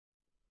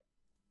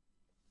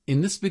In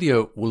this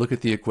video, we'll look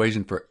at the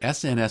equation for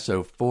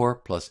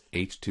SnSO4 plus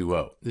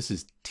H2O. This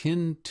is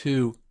tin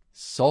 2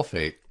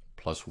 sulfate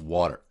plus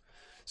water.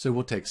 So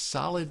we'll take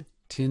solid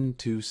tin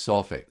 2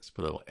 sulfate. Let's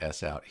put a little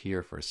S out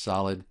here for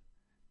solid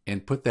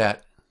and put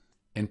that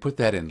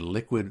in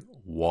liquid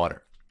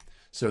water.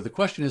 So the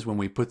question is, when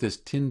we put this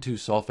tin 2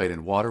 sulfate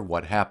in water,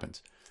 what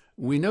happens?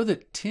 We know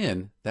that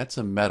tin, that's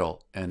a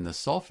metal, and the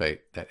sulfate,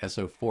 that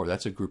SO4,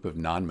 that's a group of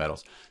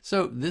nonmetals.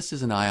 So this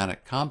is an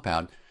ionic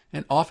compound,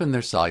 and often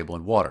they're soluble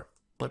in water.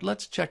 But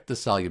let's check the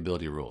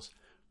solubility rules.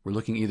 We're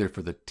looking either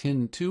for the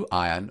tin 2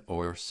 ion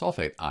or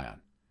sulfate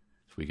ion.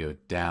 If we go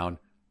down,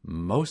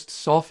 most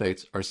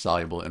sulfates are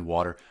soluble in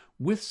water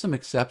with some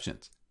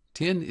exceptions.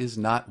 Tin is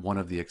not one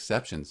of the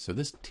exceptions, so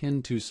this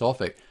tin 2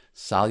 sulfate,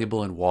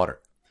 soluble in water.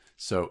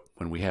 So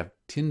when we have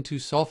tin 2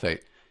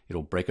 sulfate,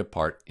 it'll break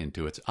apart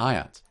into its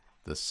ions.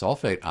 The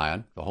sulfate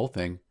ion, the whole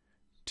thing,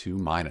 2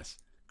 minus.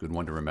 Good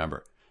one to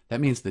remember.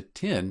 That means the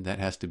tin, that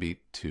has to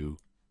be 2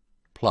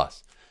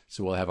 plus.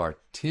 So we'll have our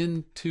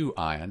tin 2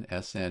 ion,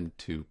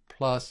 Sn2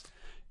 plus,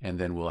 and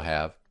then we'll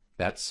have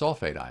that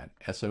sulfate ion,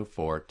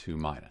 SO4 2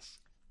 minus.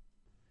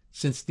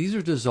 Since these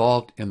are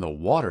dissolved in the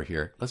water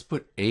here, let's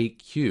put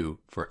AQ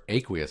for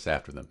aqueous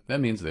after them.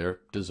 That means they're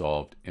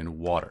dissolved in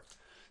water.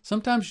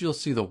 Sometimes you'll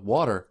see the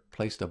water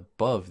placed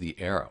above the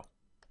arrow.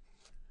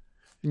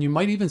 And you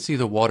might even see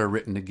the water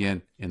written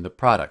again in the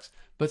products.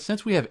 But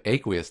since we have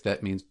aqueous,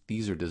 that means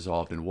these are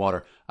dissolved in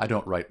water. I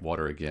don't write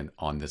water again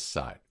on this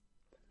side.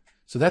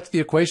 So that's the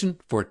equation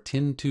for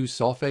tin 2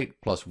 sulfate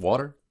plus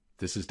water.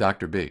 This is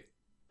Dr. B,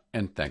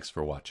 and thanks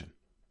for watching.